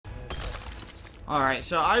Alright,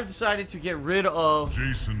 so I've decided to get rid of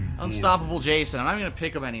Unstoppable Jason. I'm not even going to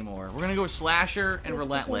pick him anymore. We're going to go with Slasher and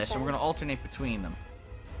Relentless, and we're going to alternate between them.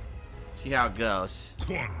 See how it goes.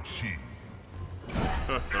 Quan.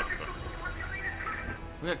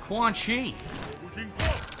 We got Quan Chi.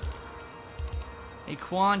 Hey,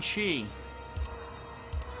 Quan Chi.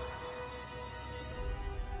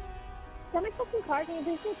 Send me fucking card. Can you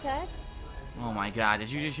please do text? Oh my god,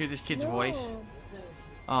 did you just hear this kid's voice?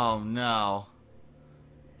 Oh no.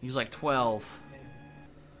 He's like 12.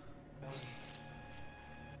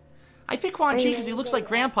 I pick Quan Chi because he looks like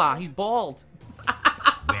Grandpa. He's bald.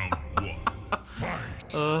 Round 1.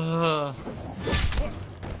 Fight.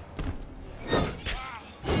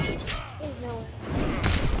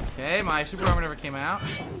 Okay, my super armor never came out.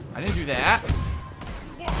 I didn't do that.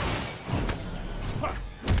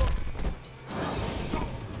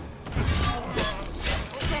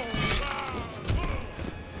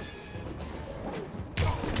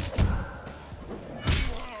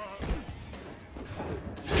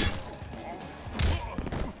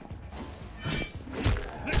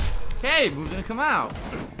 Okay, move didn't come out.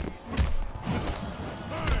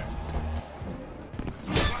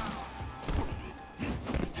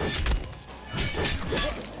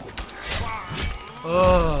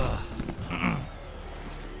 Ugh.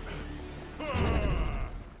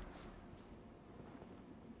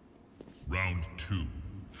 Round 2.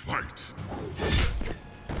 Fight.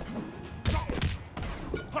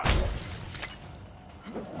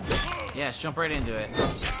 Yes, jump right into it.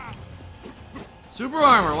 Super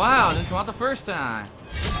armor, wow, didn't come out the first time.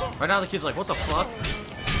 Right now the kid's like, what the fuck?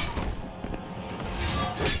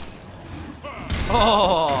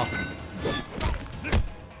 Oh!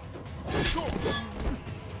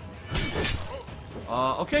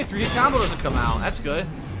 Okay, 3-hit combo doesn't come out. That's good.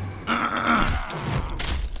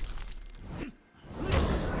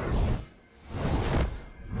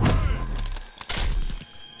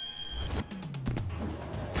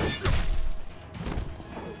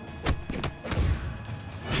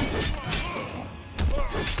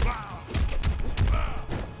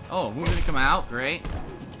 Oh, move didn't come out. Great.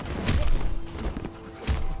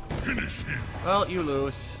 Finish him. Well, you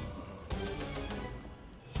lose.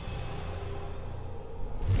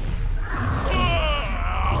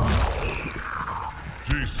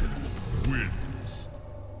 Jason wins.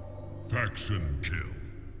 Faction kill.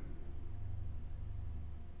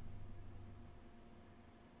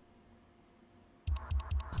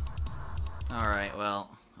 Alright, well,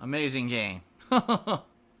 amazing game.